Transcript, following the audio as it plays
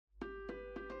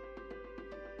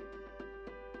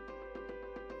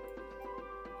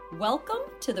Welcome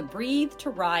to the Breathe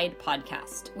to Ride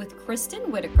podcast with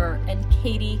Kristen Whitaker and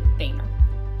Katie Boehner.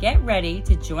 Get ready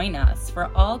to join us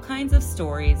for all kinds of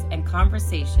stories and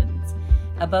conversations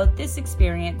about this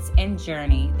experience and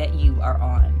journey that you are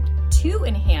on. To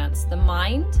enhance the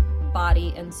mind,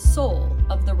 body, and soul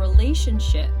of the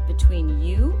relationship between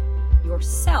you,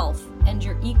 yourself, and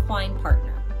your equine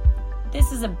partner.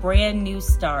 This is a brand new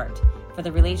start for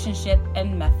the relationship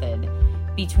and method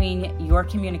between your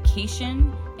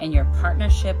communication and your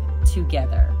partnership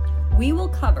together. We will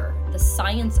cover the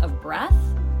science of breath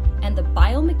and the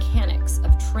biomechanics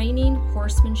of training,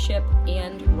 horsemanship,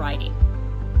 and riding.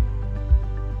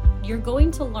 You're going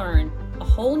to learn a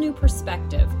whole new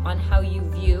perspective on how you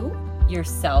view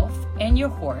yourself and your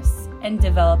horse and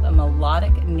develop a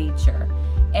melodic nature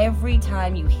every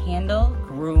time you handle,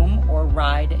 groom, or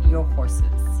ride your horses.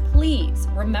 Please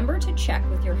remember to check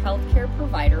with your healthcare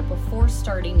provider before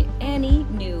starting any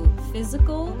new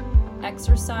physical,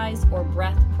 exercise, or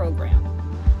breath program.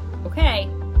 Okay,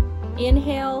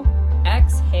 inhale,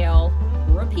 exhale,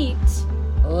 repeat.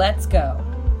 Let's go.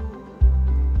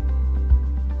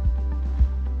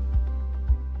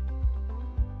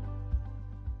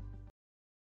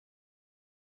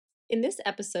 In this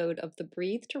episode of the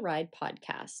Breathe to Ride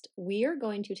podcast, we are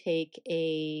going to take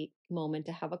a moment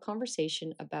to have a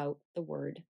conversation about the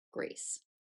word grace.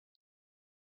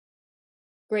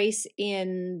 Grace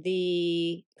in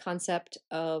the concept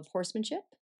of horsemanship,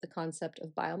 the concept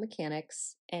of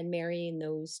biomechanics, and marrying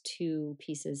those two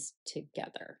pieces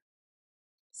together.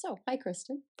 So, hi,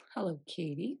 Kristen. Hello,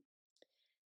 Katie.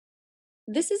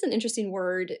 This is an interesting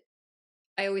word.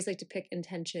 I always like to pick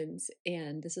intentions,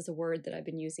 and this is a word that I've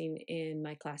been using in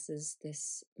my classes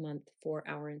this month for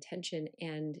our intention,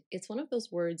 and it's one of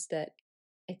those words that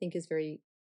I think is very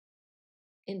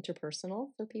interpersonal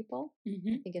for people. I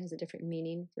think it has a different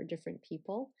meaning for different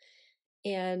people.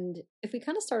 And if we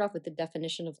kind of start off with the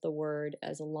definition of the word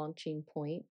as a launching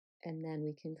point, and then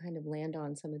we can kind of land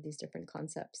on some of these different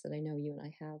concepts that I know you and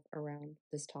I have around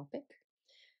this topic.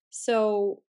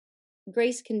 So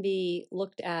grace can be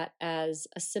looked at as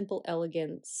a simple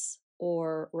elegance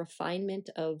or refinement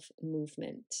of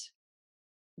movement,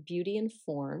 beauty and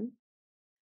form.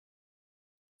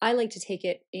 I like to take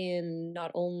it in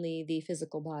not only the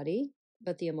physical body,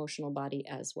 but the emotional body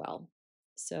as well.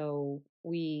 So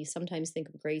we sometimes think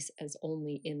of grace as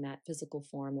only in that physical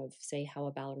form of, say, how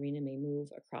a ballerina may move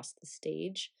across the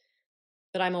stage.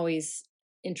 But I'm always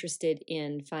interested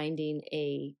in finding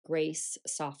a grace,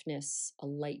 softness, a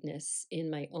lightness in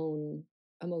my own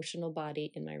emotional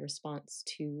body in my response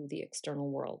to the external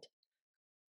world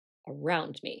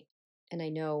around me. And I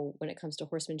know when it comes to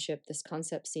horsemanship, this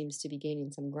concept seems to be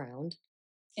gaining some ground.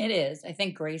 It is. I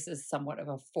think grace is somewhat of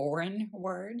a foreign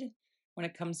word when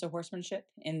it comes to horsemanship,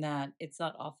 in that it's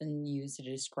not often used to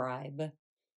describe,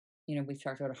 we've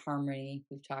talked about harmony,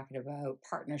 we've talked about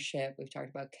partnership, we've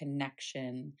talked about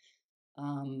connection.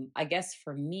 I guess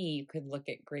for me, you could look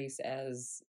at grace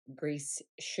as grace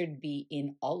should be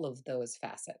in all of those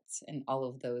facets and all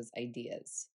of those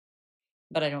ideas.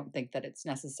 But I don't think that it's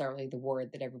necessarily the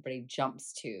word that everybody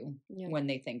jumps to when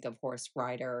they think of horse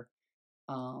rider.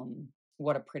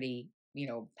 What a pretty,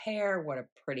 pair, what a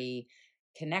pretty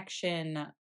connection.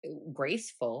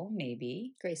 Graceful,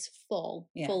 maybe. Graceful,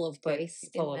 full of grace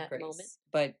in that moment.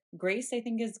 But grace, I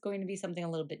think, is going to be something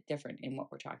a little bit different in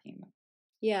what we're talking about.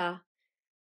 Yeah.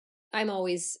 I'm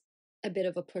always a bit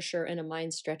of a pusher and a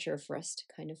mind stretcher for us to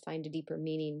kind of find a deeper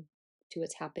meaning to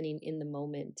what's happening in the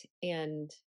moment. And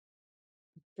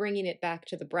bringing it back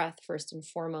to the breath first and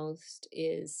foremost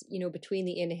is, between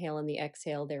the inhale and the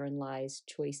exhale, therein lies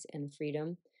choice and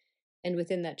freedom. And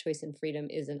within that choice and freedom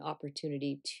is an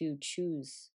opportunity to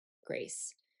choose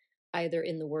grace, either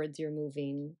in the words you're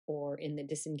moving or in the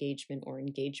disengagement or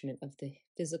engagement of the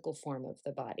physical form of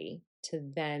the body, to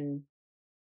then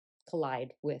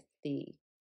collide with the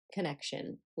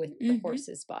connection with the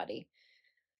horse's body.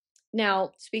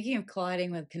 Now, speaking of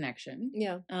colliding with connection,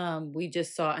 we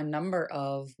just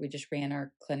ran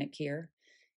our clinic here,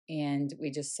 and we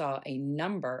just saw a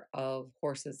number of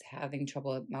horses having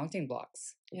trouble at mounting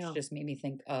blocks, which just made me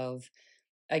think of,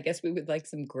 I guess we would like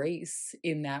some grace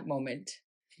in that moment.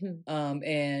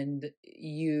 And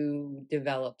you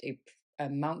developed a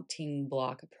mounting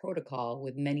block protocol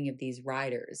with many of these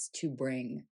riders to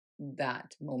bring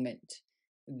that moment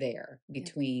there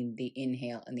between the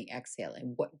inhale and the exhale,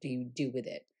 and what do you do with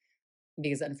it?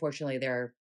 Because unfortunately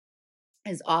there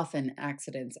is often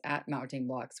accidents at mounting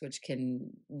blocks, which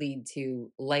can lead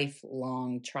to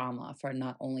lifelong trauma for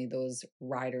not only those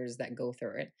riders that go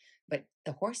through it, but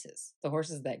the horses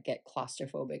that get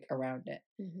claustrophobic around it.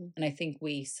 And I think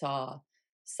we saw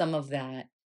some of that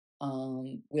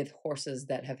with horses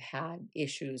that have had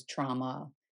issues, trauma,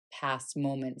 past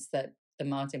moments that the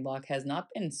mounting block has not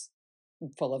been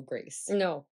full of grace.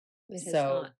 No, it has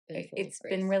So not been full of it's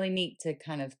grace. been really neat to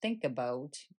kind of think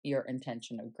about your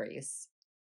intention of grace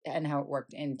and how it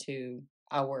worked into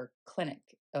our clinic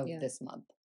of this month.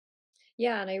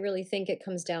 Yeah, and I really think it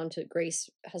comes down to grace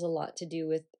has a lot to do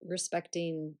with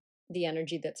respecting the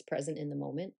energy that's present in the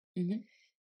moment.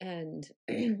 And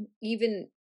even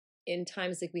in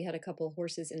times like we had a couple of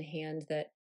horses in hand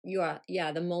that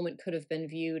the moment could have been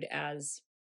viewed as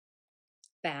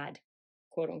bad,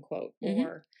 quote unquote,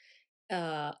 or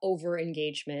over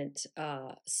engagement,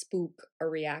 spook, or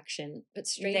reaction, but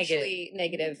strangely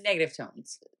negative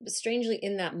tones. But strangely,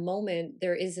 in that moment,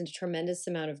 there is a tremendous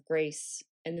amount of grace.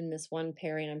 And in this one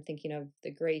pairing, I'm thinking of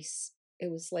the grace. It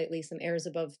was slightly some airs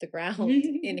above the ground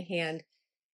in hand.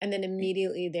 And then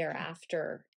immediately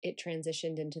thereafter, it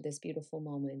transitioned into this beautiful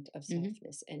moment of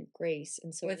softness and grace.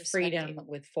 And so, with freedom,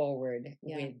 with forward,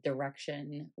 with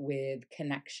direction, with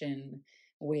connection,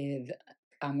 with,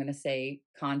 I'm going to say,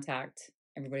 contact.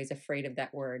 Everybody's afraid of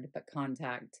that word, but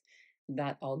contact.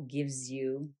 That all gives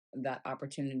you that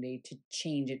opportunity to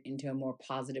change it into a more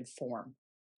positive form.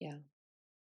 Yeah.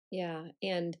 Yeah.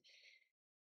 And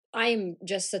I'm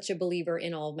just such a believer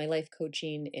in all of my life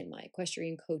coaching, in my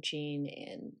equestrian coaching,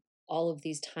 and all of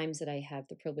these times that I have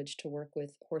the privilege to work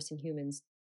with horse and humans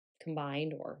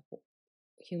combined or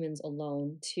humans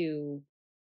alone to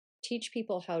teach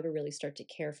people how to really start to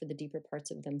care for the deeper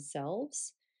parts of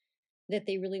themselves that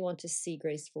they really want to see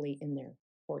gracefully in their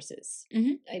horses.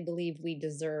 I believe we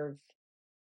deserve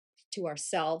to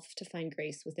ourselves to find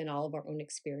grace within all of our own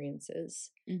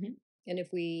experiences. And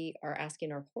if we are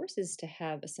asking our horses to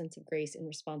have a sense of grace in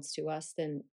response to us,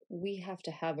 then we have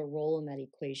to have a role in that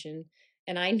equation.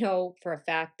 And I know for a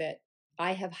fact that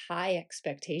I have high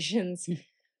expectations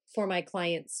for my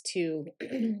clients to,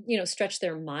 stretch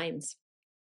their minds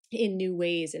in new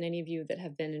ways. And any of you that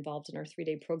have been involved in our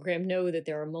 3-day program know that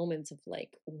there are moments of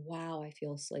like, wow, I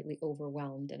feel slightly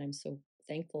overwhelmed. And I'm so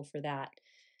thankful for that.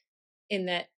 In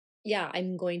that,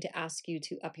 I'm going to ask you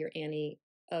to up your ante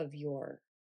of your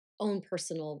own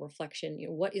personal reflection.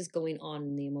 What is going on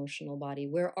in the emotional body?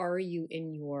 Where are you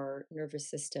in your nervous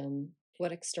system?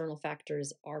 What external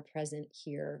factors are present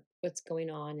here? What's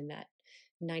going on in that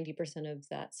 90% of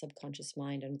that subconscious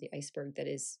mind under the iceberg that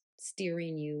is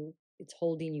steering you? It's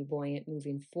holding you buoyant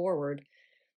moving forward.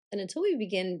 And until we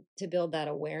begin to build that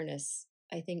awareness,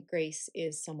 I think grace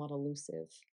is somewhat elusive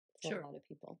for a lot of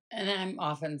people. And I'm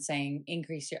often saying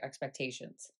increase your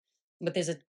expectations, but there's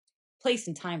a place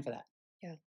and time for that.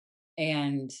 Yeah.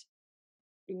 And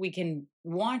we can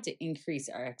want to increase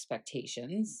our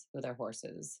expectations with our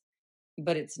horses,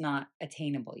 but it's not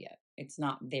attainable yet. It's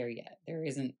not there yet.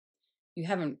 You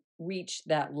haven't reached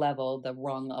that level, the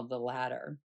rung of the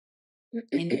ladder,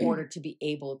 in order to be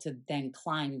able to then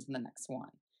climb to the next one.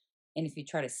 And if you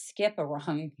try to skip a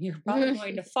rung, you're probably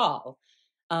going to fall.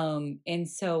 And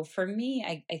so for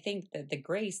me, I think that the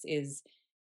grace is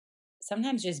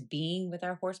sometimes just being with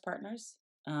our horse partners.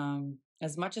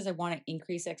 As much as I want to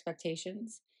increase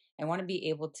expectations, I want to be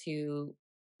able to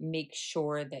make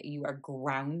sure that you are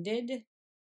grounded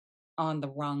on the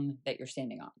rung that you're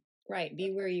standing on. Right.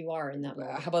 Be where you are in that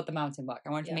moment. How about the mountain block? I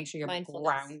want to make sure you're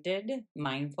grounded,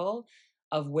 mindful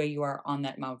of where you are on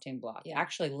that mounting block. Yeah.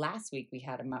 Actually, last week we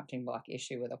had a mounting block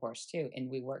issue with a horse too, and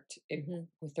we worked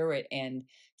through it. And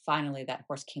finally, that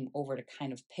horse came over to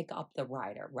kind of pick up the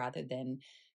rider rather than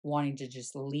wanting to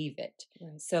just leave it.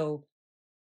 Right. So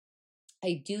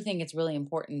I do think it's really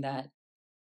important that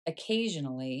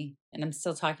occasionally, and I'm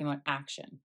still talking about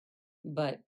action,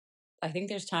 but I think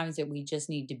there's times that we just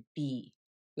need to be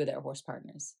with our horse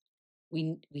partners.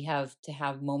 We have to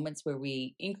have moments where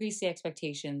we increase the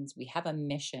expectations, we have a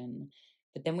mission,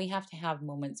 but then we have to have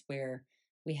moments where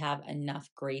we have enough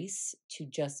grace to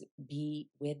just be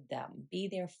with them, be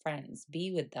their friends,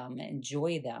 be with them,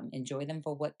 enjoy them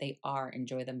for what they are,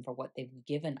 enjoy them for what they've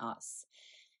given us,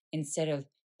 instead of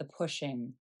the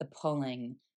pushing, the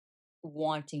pulling,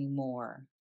 wanting more.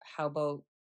 How about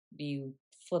you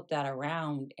flip that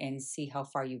around and see how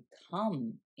far you've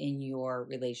come in your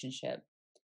relationship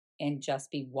and just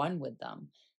be one with them?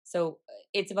 So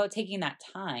it's about taking that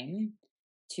time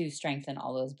to strengthen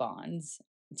all those bonds,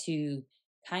 to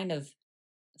kind of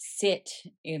sit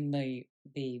in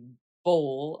the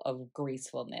bowl of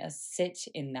gracefulness, sit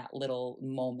in that little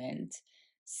moment,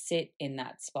 sit in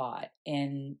that spot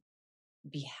and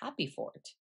be happy for it.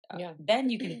 Then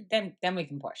you can then we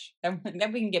can push. Then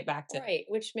we can get back to right,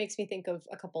 which makes me think of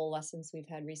a couple of lessons we've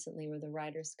had recently where the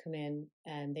riders come in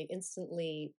and they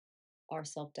instantly are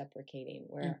self-deprecating,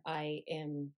 where I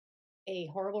am a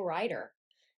horrible rider.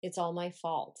 It's all my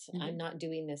fault. I'm not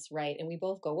doing this right. And we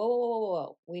both go, whoa, whoa, whoa, whoa,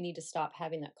 whoa. We need to stop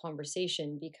having that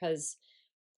conversation because,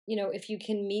 if you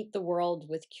can meet the world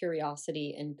with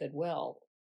curiosity and goodwill,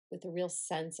 with a real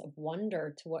sense of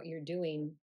wonder to what you're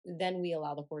doing, then we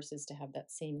allow the horses to have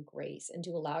that same grace and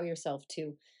to allow yourself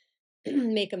to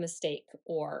make a mistake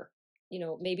or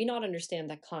maybe not understand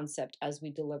that concept as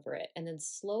we deliver it, and then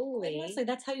slowly honestly,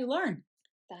 that's how you learn.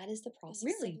 that is the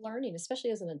process of learning, especially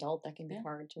as an adult. That can be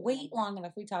hard to wait long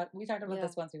enough. We talked about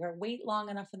this once before. Wait long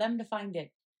enough for them to find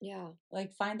it.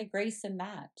 Like find the grace in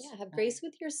that. Have grace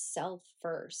with yourself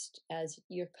first as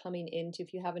you're coming into,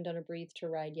 if you haven't done a breathe to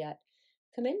ride yet,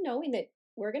 come in knowing that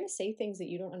we're going to say things that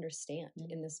you don't understand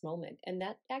in this moment. And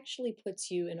that actually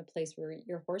puts you in a place where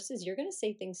you're going to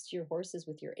say things to your horses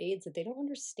with your aids that they don't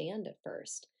understand at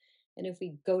first. And if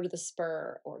we go to the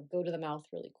spur or go to the mouth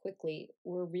really quickly,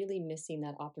 we're really missing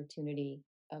that opportunity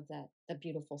of the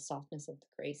beautiful softness of the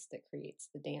grace that creates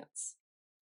the dance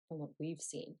from what we've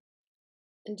seen.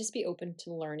 And just be open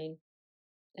to learning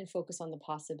and focus on the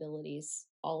possibilities.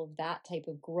 All of that type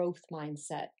of growth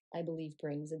mindset, I believe,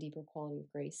 brings a deeper quality of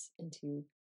grace into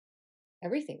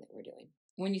everything that we're doing.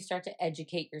 When you start to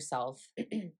educate yourself,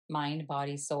 mind,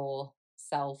 body, soul,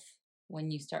 self, when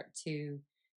you start to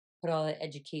put all the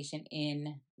education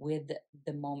in with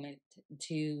the moment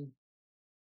to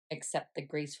accept the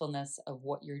gracefulness of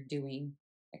what you're doing,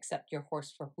 accept your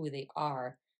horse for who they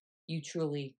are, you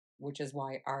truly, which is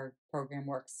why our program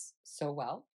works so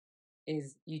well,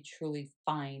 is you truly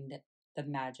find the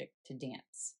magic to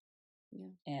dance.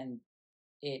 And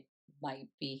it might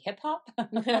be hip hop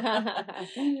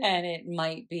and it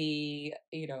might be,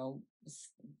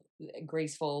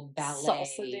 graceful ballet,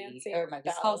 salsa dancing, or it might be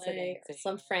salsa dancing,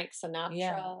 some Frank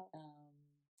Sinatra.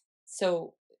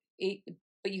 So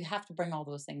but you have to bring all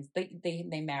those things. They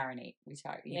marinate. We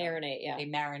talk. Marinate, They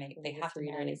marinate. They have to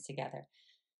marinate together.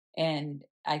 And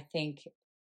I think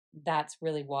that's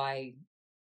really why,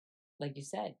 like you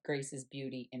said, grace is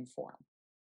beauty in form.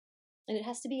 And it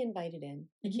has to be invited in.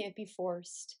 It can't be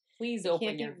forced. Please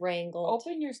can't be wrangled.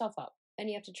 Open yourself up. And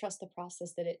you have to trust the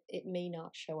process that it may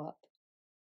not show up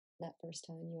that first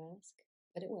time you ask,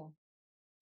 but it will.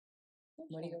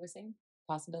 What are you always saying?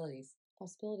 Possibilities.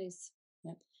 Possibilities.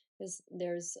 Yep.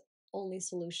 There's only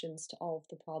solutions to all of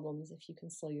the problems if you can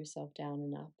slow yourself down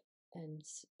enough and,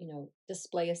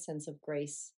 display a sense of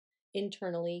grace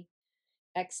internally,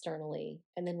 externally,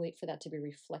 and then wait for that to be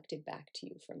reflected back to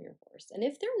you from your horse. And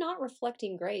if they're not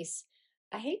reflecting grace,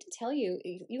 I hate to tell you,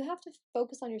 you have to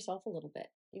focus on yourself a little bit.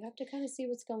 You have to kind of see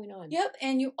what's going on. Yep,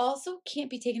 and you also can't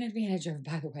be taken advantage of,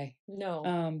 by the way.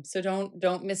 No. So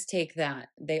don't mistake that.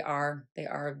 They are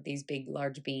these big,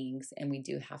 large beings, and we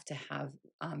do have to have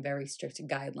very strict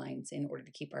guidelines in order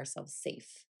to keep ourselves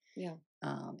safe. Yeah.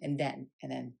 And then,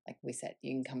 like we said,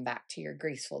 you can come back to your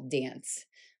graceful dance.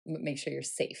 Make sure you're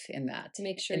safe in that.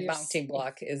 Make sure your mounting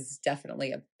block is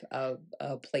definitely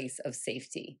a place of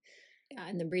safety. Yeah,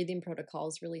 and the breathing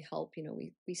protocols really help.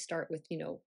 We start with,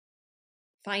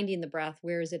 finding the breath.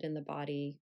 Where is it in the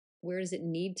body? Where does it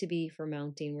need to be for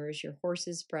mounting? Where is your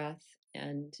horse's breath?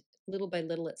 And little by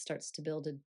little, it starts to build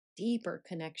a deeper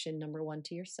connection, number one,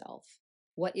 to yourself.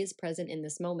 What is present in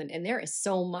this moment? And there is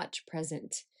so much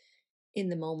present in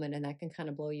the moment, and that can kind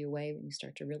of blow you away when you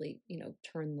start to really,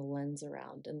 turn the lens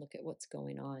around and look at what's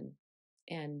going on,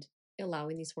 and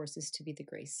allowing these horses to be the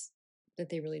grace that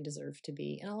they really deserve to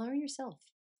be, and allowing yourself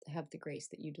to have the grace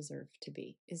that you deserve to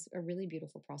be is a really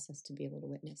beautiful process to be able to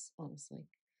witness, honestly.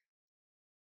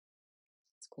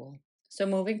 It's cool. So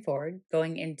moving forward,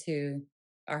 going into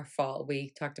our fall,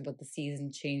 we talked about the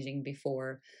season changing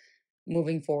before.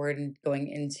 Moving forward and going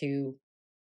into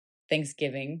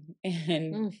Thanksgiving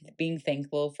and being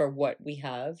thankful for what we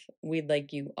have. We'd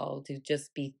like you all to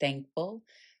just be thankful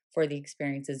for the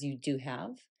experiences you do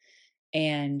have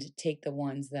and take the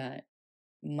ones that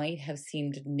might have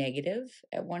seemed negative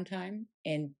at one time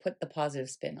and put the positive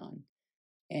spin on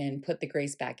and put the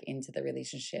grace back into the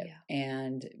relationship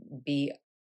and be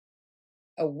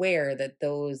aware that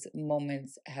those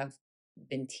moments have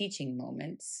been teaching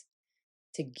moments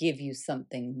to give you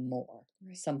something more.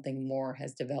 Right. Something more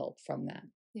has developed from that.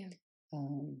 Yeah.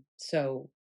 So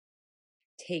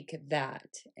take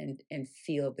that and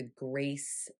feel the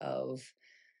grace of,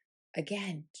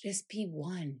 again, just be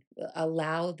one.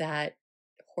 Allow that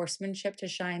horsemanship to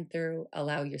shine through.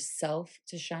 Allow yourself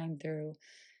to shine through.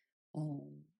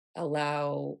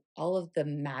 Allow all of the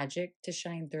magic to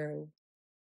shine through.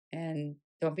 And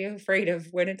don't be afraid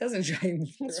of when it doesn't shine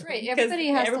through. That's right. Everybody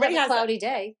has a cloudy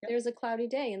day. Yep. There's a cloudy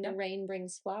day, and the rain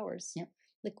brings flowers. Yep.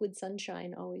 Liquid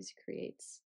sunshine always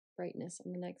creates brightness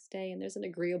on the next day, and there's an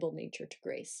agreeable nature to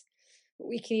grace.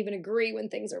 We can even agree when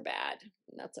things are bad.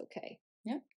 And that's okay.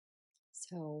 Yeah.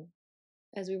 So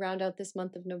as we round out this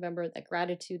month of November, that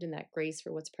gratitude and that grace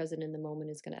for what's present in the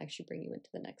moment is going to actually bring you into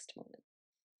the next moment.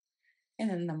 And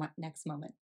then the next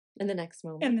moment. And the next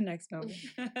moment. And the next moment,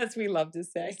 as we love to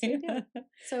say. Yes, we do.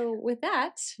 So with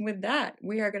that,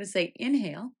 we are going to say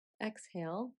inhale,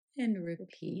 exhale, and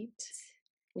repeat.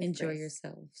 Enjoy grace.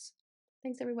 yourselves.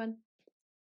 Thanks, everyone.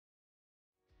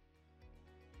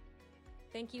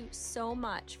 Thank you so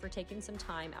much for taking some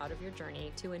time out of your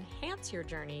journey to enhance your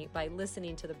journey by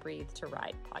listening to the Breathe to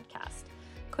Ride podcast.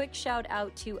 Quick shout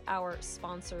out to our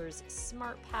sponsors,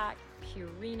 SmartPack,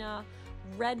 Purina,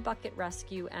 Red Bucket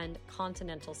Rescue, and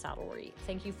Continental Saddlery.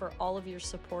 Thank you for all of your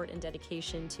support and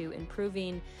dedication to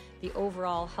improving the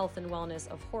overall health and wellness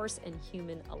of horse and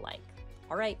human alike.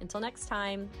 All right, until next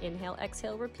time, inhale,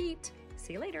 exhale, repeat.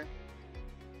 See you later.